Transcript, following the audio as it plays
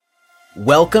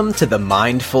Welcome to the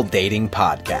Mindful Dating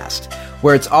Podcast,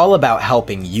 where it's all about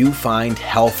helping you find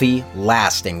healthy,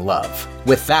 lasting love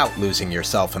without losing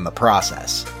yourself in the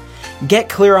process. Get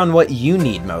clear on what you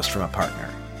need most from a partner.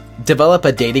 Develop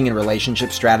a dating and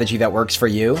relationship strategy that works for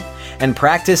you, and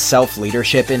practice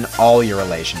self-leadership in all your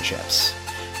relationships.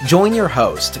 Join your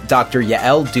host, Dr.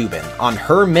 Yael Dubin, on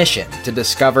her mission to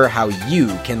discover how you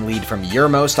can lead from your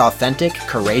most authentic,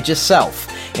 courageous self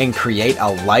and create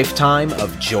a lifetime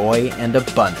of joy and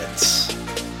abundance.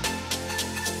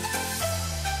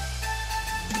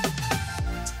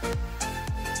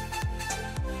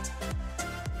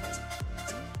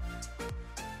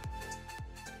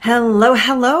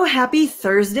 Hello. Happy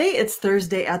Thursday. It's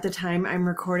Thursday at the time I'm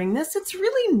recording this. It's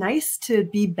really nice to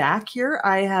be back here.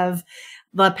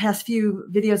 The past few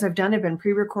videos I've done have been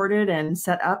pre-recorded and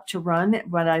set up to run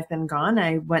when I've been gone.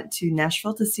 I went to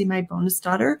Nashville to see my bonus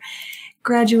daughter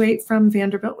graduate from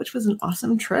Vanderbilt, which was an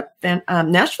awesome trip. And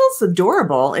Nashville's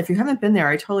adorable. If you haven't been there,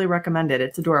 I totally recommend it.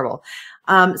 It's adorable.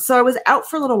 So I was out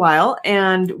for a little while,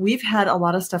 and we've had a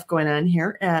lot of stuff going on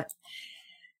here at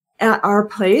our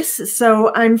place.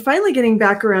 So I'm finally getting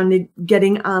back around to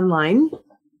getting online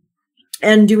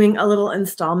and doing a little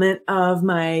installment of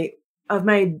my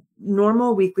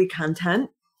normal weekly content.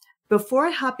 Before I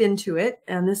hop into it,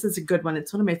 and this is a good one,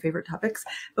 it's one of my favorite topics,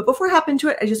 but before I hop into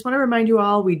it, I just want to remind you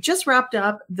all, we just wrapped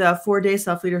up the 4-day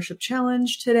self-leadership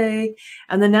challenge today.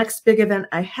 And the next big event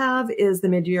I have is the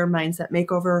mid-year mindset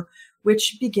makeover,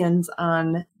 which begins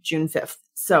on June 5th.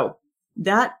 So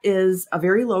that is a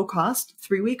very low cost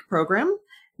 3-week program,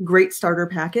 great starter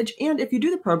package. And if you do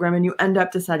the program and you end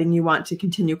up deciding you want to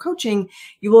continue coaching,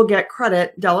 you will get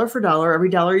credit dollar for dollar.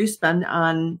 Every dollar you spend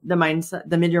on the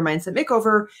mid-year mindset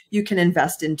makeover, you can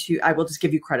invest into. I will just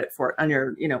give you credit for it on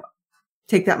your,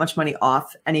 take that much money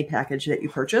off any package that you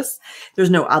purchase.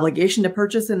 There's no obligation to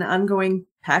purchase an ongoing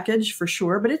package for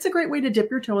sure, but it's a great way to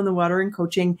dip your toe in the water in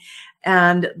coaching.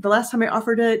 And the last time I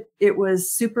offered it, it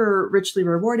was super richly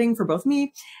rewarding for both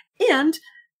me and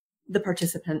the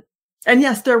participant. And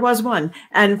yes, there was one.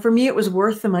 And for me, it was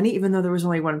worth the money, even though there was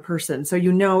only one person. So,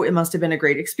 it must have been a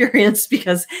great experience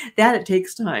because it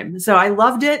takes time. So I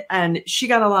loved it, and she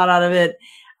got a lot out of it.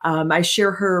 I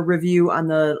share her review on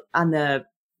the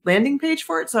landing page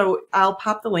for it. So I'll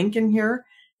pop the link in here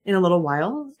in a little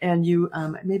while, and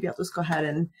maybe I'll just go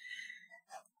ahead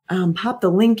and pop the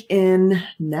link in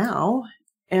now.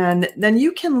 And then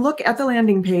you can look at the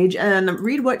landing page and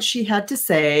read what she had to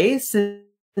say.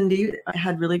 Cindy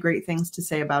had really great things to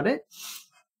say about it.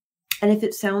 And if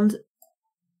it sounds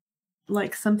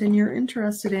like something you're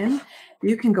interested in,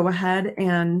 you can go ahead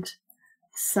and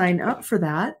sign up for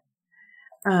that.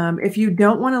 If you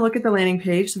don't want to look at the landing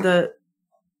page, the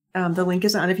link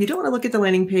is on. If you don't want to look at the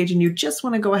landing page and you just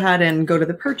want to go ahead and go to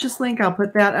the purchase link, I'll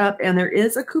put that up. And there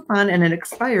is a coupon, and it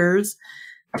expires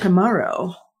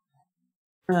tomorrow.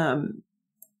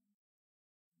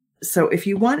 So if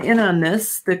you want in on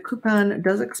this, the coupon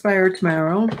does expire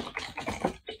tomorrow.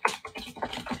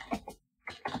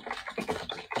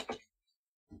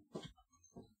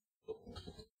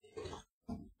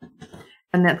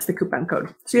 And that's the coupon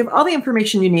code. So you have all the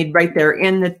information you need right there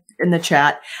in the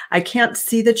chat. I can't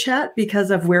see the chat because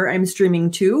of where I'm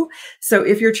streaming to. So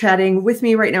if you're chatting with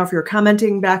me right now, if you're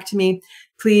commenting back to me,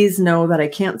 please know that I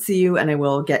can't see you, and I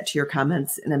will get to your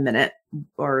comments in a minute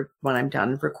or when I'm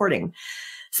done recording.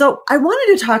 So I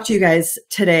wanted to talk to you guys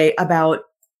today about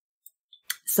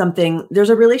something. There's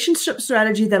a relationship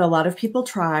strategy that a lot of people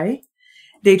try.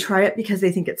 They try it because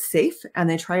they think it's safe, and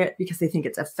they try it because they think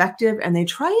it's effective, and they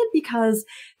try it because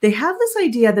they have this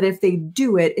idea that if they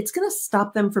do it, it's going to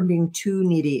stop them from being too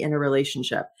needy in a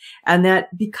relationship. And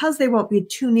that because they won't be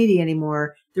too needy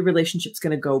anymore, the relationship's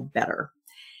going to go better.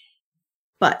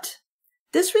 But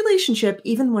this relationship,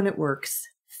 even when it works,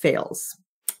 fails.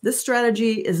 This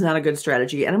strategy is not a good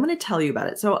strategy, and I'm going to tell you about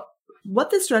it. So what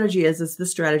this strategy is the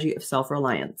strategy of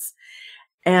self-reliance.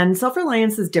 And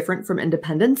self-reliance is different from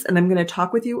independence, and I'm going to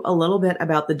talk with you a little bit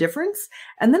about the difference,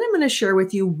 and then I'm going to share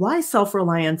with you why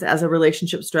self-reliance as a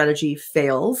relationship strategy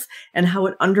fails and how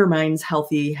it undermines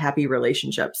healthy, happy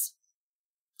relationships.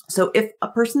 So if a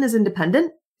person is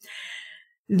independent,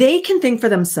 they can think for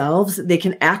themselves, they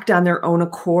can act on their own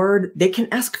accord, they can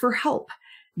ask for help,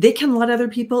 they can let other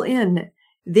people in.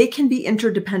 They can be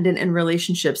interdependent in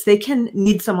relationships. They can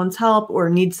need someone's help or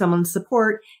need someone's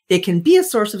support. They can be a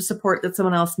source of support that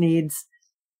someone else needs.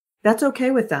 That's okay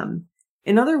with them.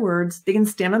 In other words, they can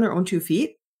stand on their own 2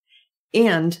 feet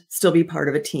and still be part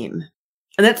of a team.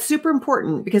 And that's super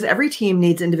important because every team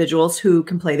needs individuals who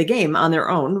can play the game on their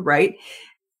own, right?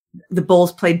 The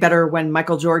Bulls played better when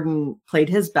Michael Jordan played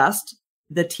his best.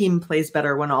 the team plays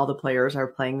better when all the players are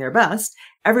playing their best.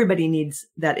 Everybody needs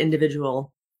that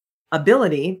individual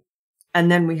ability. And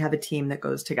then we have a team that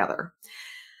goes together.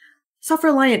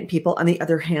 Self-reliant people, on the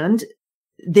other hand,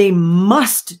 they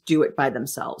must do it by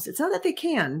themselves. It's not that they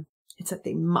can, it's that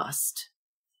they must.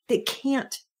 They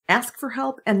can't ask for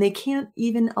help, and they can't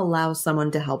even allow someone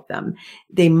to help them.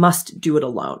 They must do it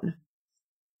alone.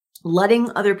 Letting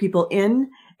other people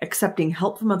in, accepting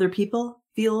help from other people,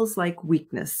 feels like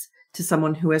weakness to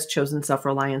someone who has chosen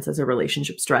self-reliance as a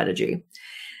relationship strategy.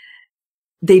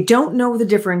 They don't know the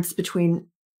difference between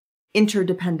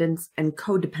interdependence and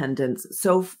codependence.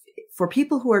 So for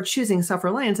people who are choosing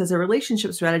self-reliance as a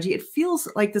relationship strategy, it feels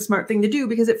like the smart thing to do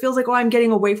because it feels like, oh, I'm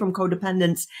getting away from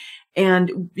codependence.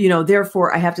 And,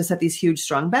 therefore I have to set these huge,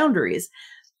 strong boundaries.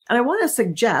 And I want to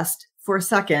suggest for a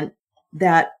second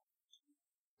that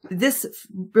this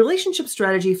relationship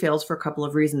strategy fails for a couple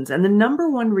of reasons. And the number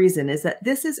one reason is that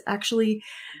this is actually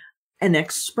an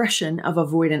expression of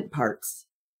avoidant parts.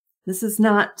 This is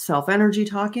not self-energy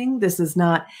talking. This is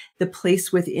not the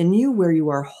place within you where you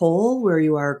are whole, where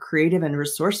you are creative and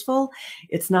resourceful.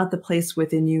 It's not the place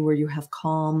within you where you have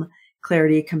calm,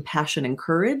 clarity, compassion, and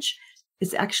courage.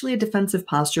 It's actually a defensive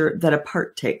posture that a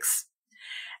part takes.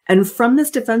 And from this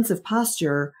defensive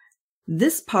posture,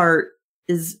 this part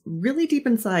is really deep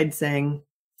inside saying,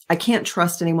 I can't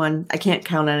trust anyone, I can't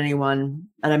count on anyone,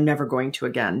 and I'm never going to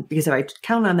again, because if I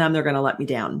count on them, they're going to let me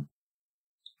down.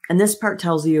 And this part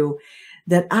tells you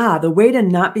that, the way to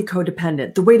not be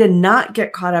codependent, the way to not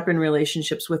get caught up in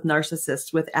relationships with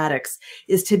narcissists, with addicts,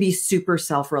 is to be super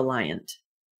self-reliant.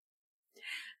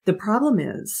 The problem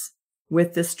is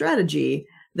with this strategy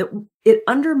that it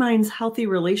undermines healthy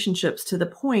relationships to the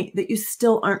point that you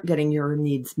still aren't getting your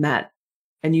needs met.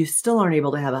 And you still aren't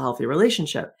able to have a healthy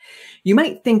relationship. You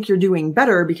might think you're doing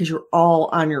better because you're all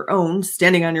on your own,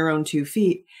 standing on your own 2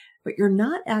 feet, but you're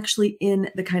not actually in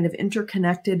the kind of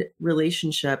interconnected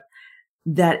relationship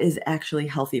that is actually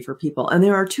healthy for people. And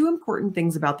there are 2 important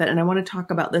things about that. And I want to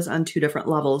talk about this on 2 different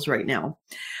levels right now.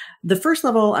 The first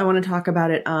level I want to talk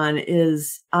about it on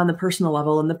is on the personal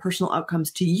level and the personal outcomes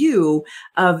to you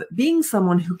of being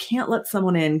someone who can't let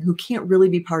someone in, who can't really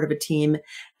be part of a team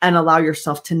and allow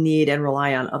yourself to need and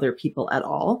rely on other people at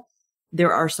all.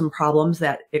 There are some problems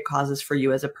that it causes for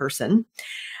you as a person.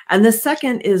 And the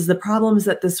second is the problems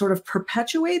that this sort of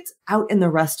perpetuates out in the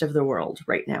rest of the world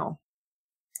right now,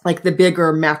 like the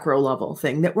bigger macro level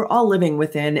thing that we're all living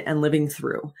within and living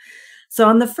through. So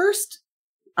on the first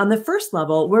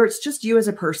level, where it's just you as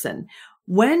a person,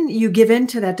 when you give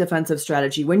into that defensive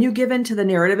strategy, when you give into the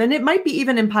narrative, and it might be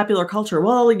even in popular culture,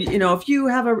 well, if you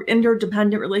have an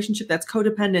interdependent relationship that's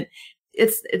codependent,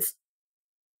 it's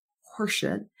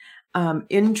horseshit.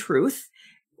 In truth,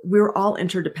 we're all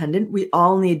interdependent. We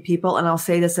all need people. And I'll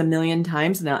say this a million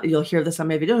times. Now you'll hear this on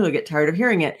my video. You'll get tired of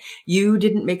hearing it. You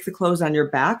didn't make the clothes on your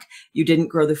back. You didn't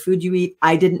grow the food you eat.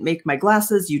 I didn't make my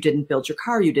glasses. You didn't build your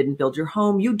car. You didn't build your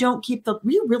home. You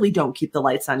really don't keep the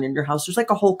lights on in your house. There's like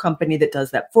a whole company that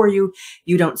does that for you.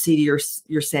 You don't see to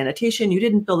your sanitation. You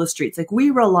didn't build the streets. Like,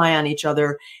 we rely on each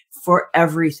other for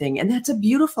everything. And that's a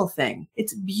beautiful thing.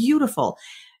 It's beautiful.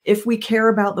 If we care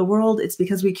about the world, it's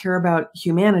because we care about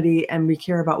humanity and we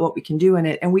care about what we can do in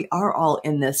it. And we are all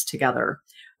in this together.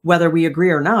 Whether we agree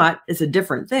or not is a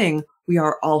different thing. We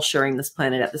are all sharing this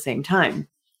planet at the same time.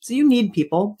 So you need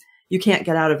people. You can't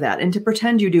get out of that. And to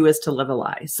pretend you do is to live a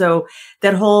lie. So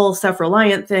that whole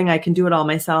self-reliant thing, I can do it all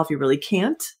myself, you really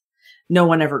can't. No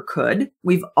one ever could.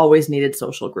 We've always needed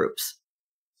social groups.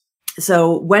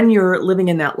 So when you're living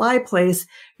in that lie place,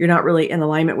 you're not really in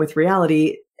alignment with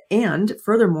reality. And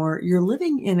furthermore, you're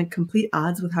living in complete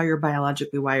odds with how you're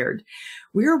biologically wired.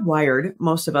 We're wired,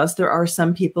 most of us. There are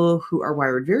some people who are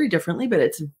wired very differently, but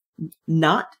it's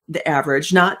not the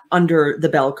average, not under the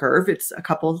bell curve. It's a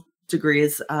couple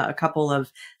degrees, a couple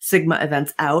of sigma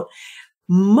events out.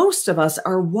 Most of us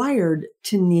are wired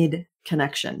to need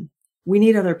connection. We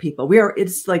need other people.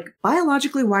 It's like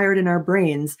biologically wired in our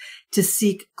brains to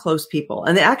seek close people.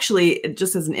 And actually,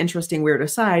 just as an interesting weird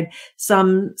aside,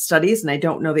 some studies, and I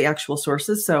don't know the actual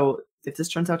sources, so if this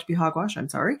turns out to be hogwash, I'm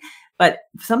sorry, but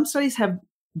some studies have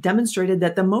demonstrated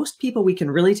that the most people we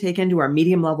can really take into our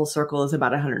medium level circle is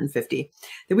about 150,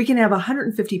 that we can have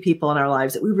 150 people in our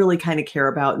lives that we really kind of care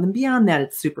about. And then beyond that,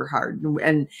 it's super hard.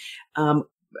 And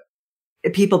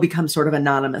people become sort of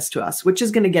anonymous to us, which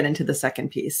is going to get into the second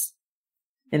piece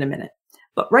in a minute.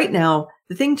 But right now,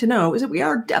 the thing to know is that we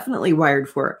are definitely wired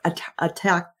for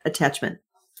attachment.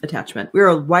 attachment. We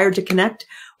are wired to connect,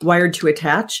 wired to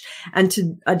attach, and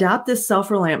to adopt this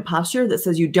self-reliant posture that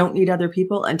says you don't need other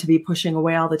people and to be pushing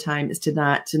away all the time is to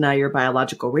not deny your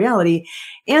biological reality.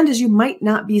 And as you might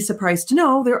not be surprised to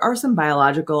know, there are some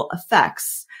biological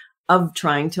effects of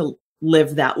trying to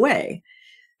live that way.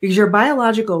 Because your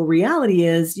biological reality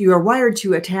is you are wired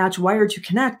to attach, wired to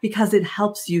connect because it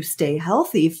helps you stay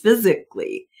healthy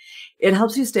physically. It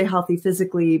helps you stay healthy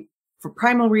physically for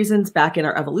primal reasons back in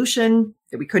our evolution,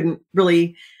 that we couldn't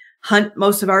really hunt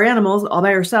most of our animals all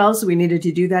by ourselves. So we needed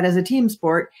to do that as a team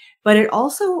sport. But it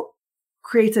also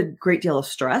creates a great deal of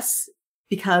stress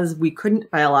because we couldn't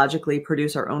biologically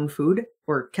produce our own food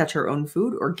or catch our own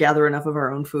food or gather enough of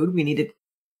our own food. We needed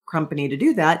company to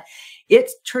do that. It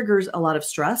triggers a lot of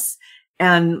stress.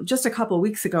 And just a couple of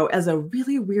weeks ago, as a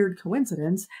really weird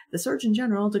coincidence, the Surgeon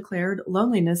General declared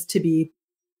loneliness to be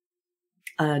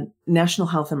a national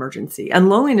health emergency. And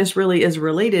loneliness really is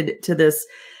related to this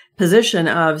position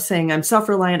of saying, I'm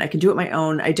self-reliant, I can do it my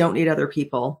own, I don't need other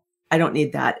people, I don't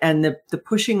need that. And the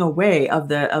pushing away of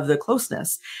the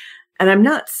closeness. And I'm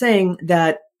not saying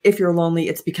that if you're lonely,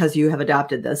 it's because you have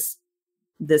adopted this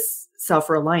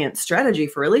self-reliant strategy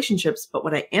for relationships. But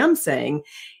what I am saying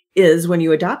is when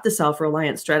you adopt the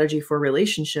self-reliant strategy for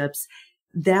relationships,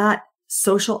 that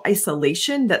social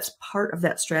isolation that's part of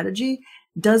that strategy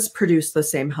does produce the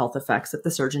same health effects that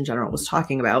the Surgeon General was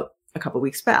talking about a couple of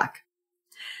weeks back.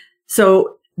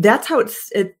 So that's how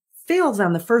it fails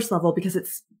on the first level because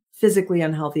it's physically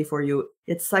unhealthy for you.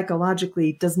 It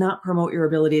psychologically does not promote your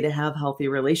ability to have healthy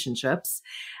relationships.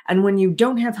 And when you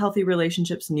don't have healthy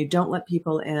relationships and you don't let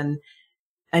people in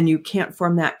and you can't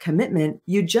form that commitment,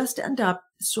 you just end up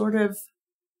sort of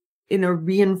in a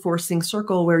reinforcing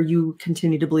circle where you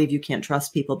continue to believe you can't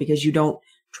trust people because you don't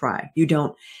try. You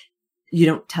don't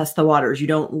test the waters. You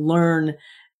don't learn,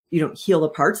 you don't heal the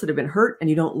parts that have been hurt, and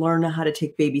you don't learn how to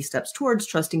take baby steps towards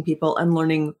trusting people and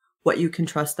learning what you can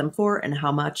trust them for and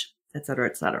how much, et cetera,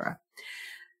 et cetera.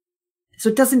 So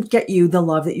it doesn't get you the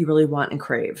love that you really want and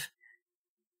crave,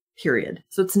 period.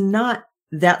 So it's not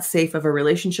that safe of a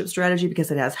relationship strategy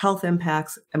because it has health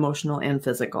impacts, emotional and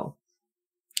physical.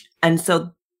 And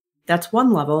so that's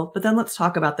one level, but then let's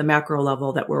talk about the macro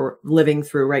level that we're living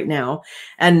through right now.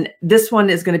 And this one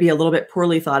is going to be a little bit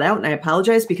poorly thought out. And I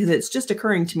apologize because it's just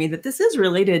occurring to me that this is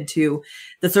related to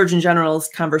the Surgeon General's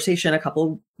conversation a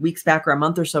couple weeks back or a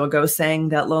month or so ago saying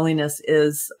that loneliness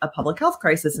is a public health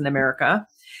crisis in America.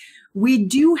 We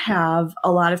do have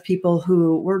a lot of people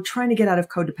who were trying to get out of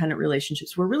codependent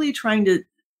relationships. We're really trying to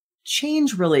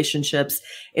change relationships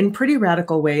in pretty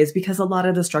radical ways because a lot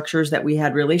of the structures that we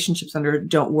had relationships under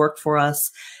don't work for us.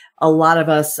 A lot of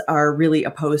us are really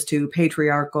opposed to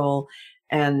patriarchal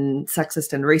and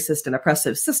sexist and racist and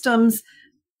oppressive systems.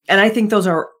 And I think those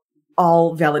are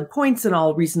all valid points and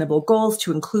all reasonable goals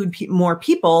to include more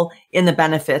people in the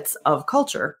benefits of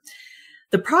culture.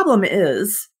 The problem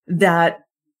is that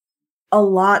a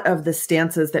lot of the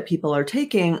stances that people are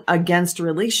taking against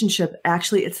relationship,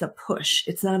 actually, it's a push.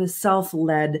 It's not a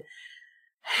self-led,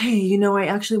 hey, I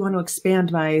actually want to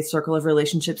expand my circle of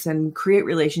relationships and create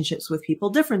relationships with people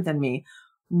different than me.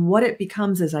 What it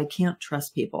becomes is I can't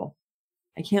trust people.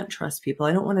 I can't trust people.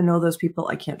 I don't want to know those people.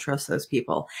 I can't trust those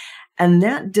people. And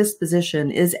that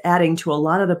disposition is adding to a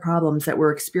lot of the problems that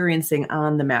we're experiencing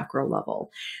on the macro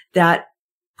level. That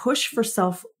push for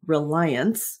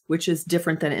self-reliance, which is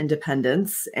different than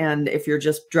independence. And if you're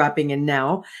just dropping in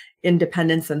now,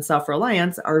 independence and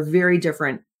self-reliance are very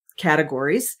different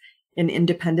categories. In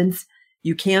independence,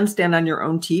 you can stand on your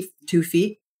own 2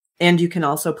 feet, and you can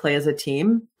also play as a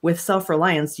team. With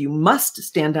self-reliance, you must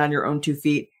stand on your own 2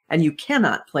 feet, and you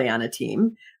cannot play on a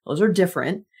team. Those are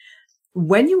different.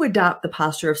 When you adopt the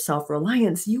posture of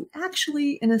self-reliance, you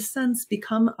actually, in a sense,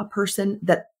 become a person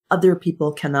that other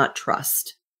people cannot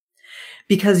trust.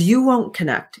 Because you won't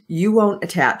connect, you won't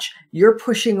attach. You're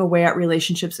pushing away at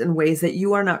relationships in ways that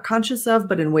you are not conscious of,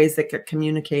 but in ways that get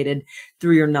communicated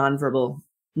through your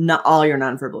not all your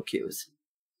nonverbal cues.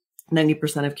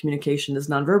 90% of communication is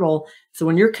nonverbal. So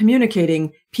when you're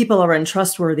communicating, people are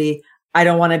untrustworthy. I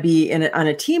don't want to be on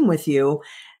a team with you.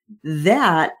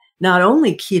 That not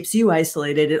only keeps you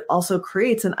isolated, it also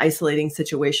creates an isolating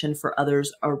situation for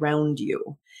others around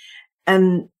you.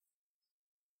 And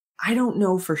I don't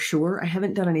know for sure. I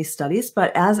haven't done any studies,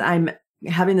 but as I'm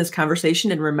having this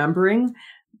conversation and remembering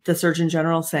the Surgeon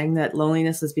General saying that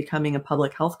loneliness is becoming a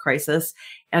public health crisis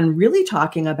and really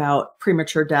talking about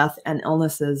premature death and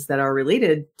illnesses that are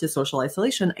related to social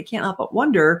isolation, I can't help but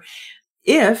wonder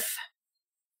if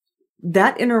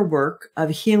that inner work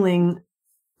of healing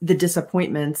the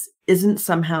disappointments isn't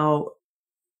somehow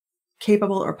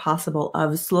capable or possible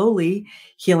of slowly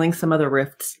healing some of the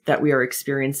rifts that we are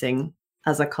experiencing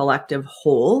as a collective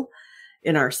whole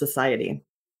in our society.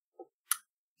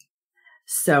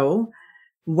 So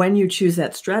when you choose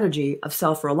that strategy of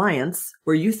self-reliance,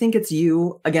 where you think it's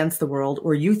you against the world,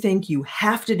 or you think you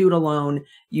have to do it alone,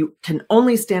 you can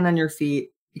only stand on your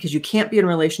feet because you can't be in a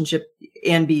relationship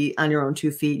and be on your own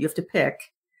 2 feet, you have to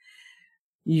pick,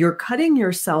 you're cutting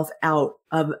yourself out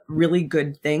of really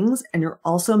good things. And you're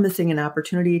also missing an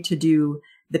opportunity to do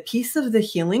the piece of the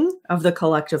healing of the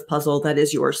collective puzzle that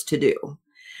is yours to do.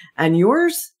 And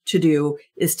yours to do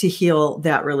is to heal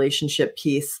that relationship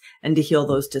piece and to heal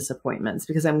those disappointments.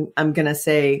 Because I'm going to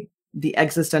say the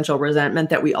existential resentment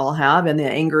that we all have and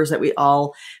the angers that we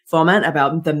all foment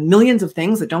about the millions of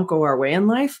things that don't go our way in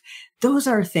life. Those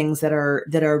are things that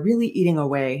are really eating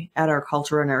away at our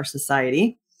culture and our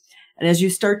society. And as you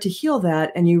start to heal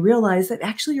that and you realize that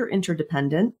actually you're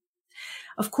interdependent,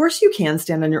 of course you can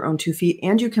stand on your own 2 feet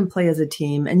and you can play as a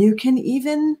team, and you can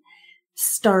even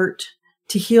start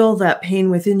to heal that pain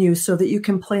within you so that you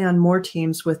can play on more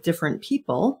teams with different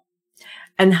people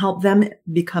and help them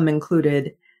become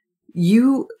included.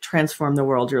 You transform the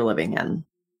world you're living in.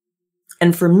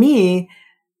 And for me,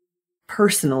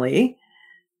 personally,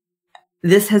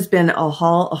 this has been a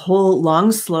whole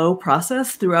long, slow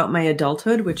process throughout my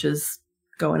adulthood, which is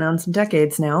going on some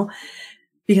decades now,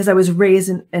 because I was raised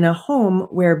in a home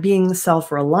where being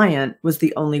self-reliant was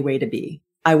the only way to be.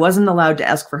 I wasn't allowed to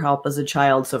ask for help as a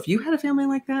child. So if you had a family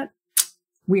like that,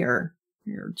 we're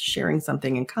sharing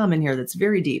something in common here that's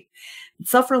very deep.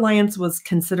 Self-reliance was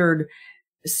considered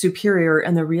superior,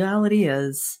 and the reality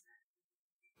is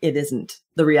it isn't.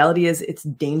 The reality is it's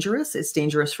dangerous. It's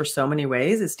dangerous for so many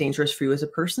ways. It's dangerous for you as a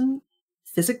person,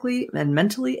 physically and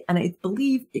mentally. And I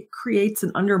believe it creates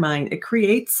it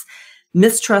creates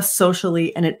mistrust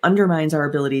socially, and it undermines our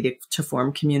ability to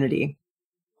form community.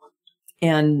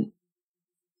 And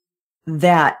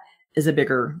that is a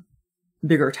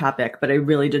bigger topic, but I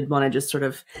really did want to just sort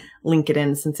of link it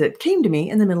in since it came to me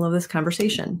in the middle of this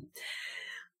conversation.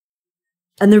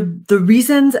 And the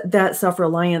reasons that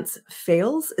self-reliance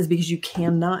fails is because you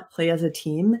cannot play as a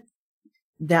team.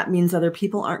 That means other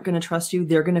people aren't going to trust you.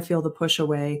 They're going to feel the push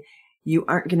away. You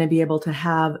aren't going to be able to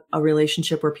have a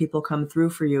relationship where people come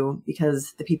through for you,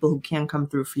 because the people who can come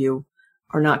through for you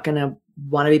are not going to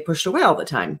want to be pushed away all the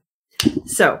time.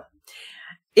 So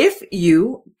if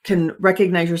you can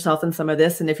recognize yourself in some of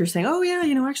this, and if you're saying, oh yeah,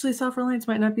 actually self-reliance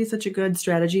might not be such a good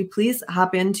strategy, please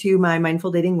hop into my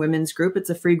Mindful Dating Women's group. It's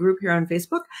a free group here on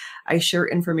Facebook. I share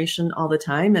information all the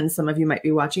time, and some of you might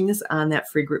be watching this on that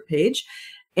free group page.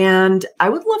 And I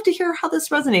would love to hear how this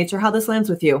resonates or how this lands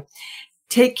with you.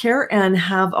 Take care and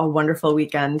have a wonderful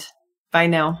weekend. Bye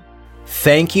now.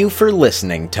 Thank you for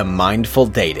listening to Mindful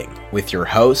Dating with your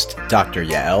host, Dr.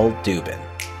 Yael Dubin.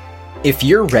 If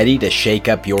you're ready to shake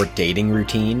up your dating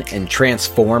routine and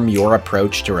transform your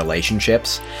approach to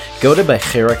relationships, go to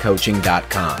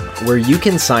BechiraCoaching.com, where you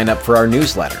can sign up for our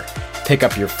newsletter, pick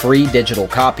up your free digital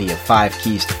copy of 5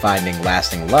 Keys to Finding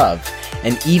Lasting Love,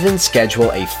 and even schedule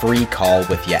a free call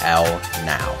with Yael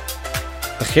now.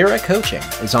 Bechira Coaching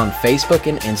is on Facebook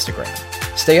and Instagram.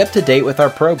 Stay up to date with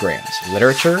our programs,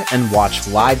 literature, and watch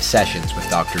live sessions with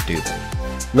Dr.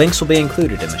 Dubin. Links will be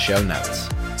included in the show notes.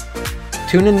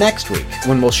 Tune in next week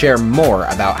when we'll share more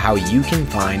about how you can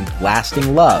find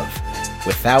lasting love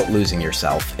without losing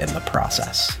yourself in the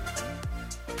process.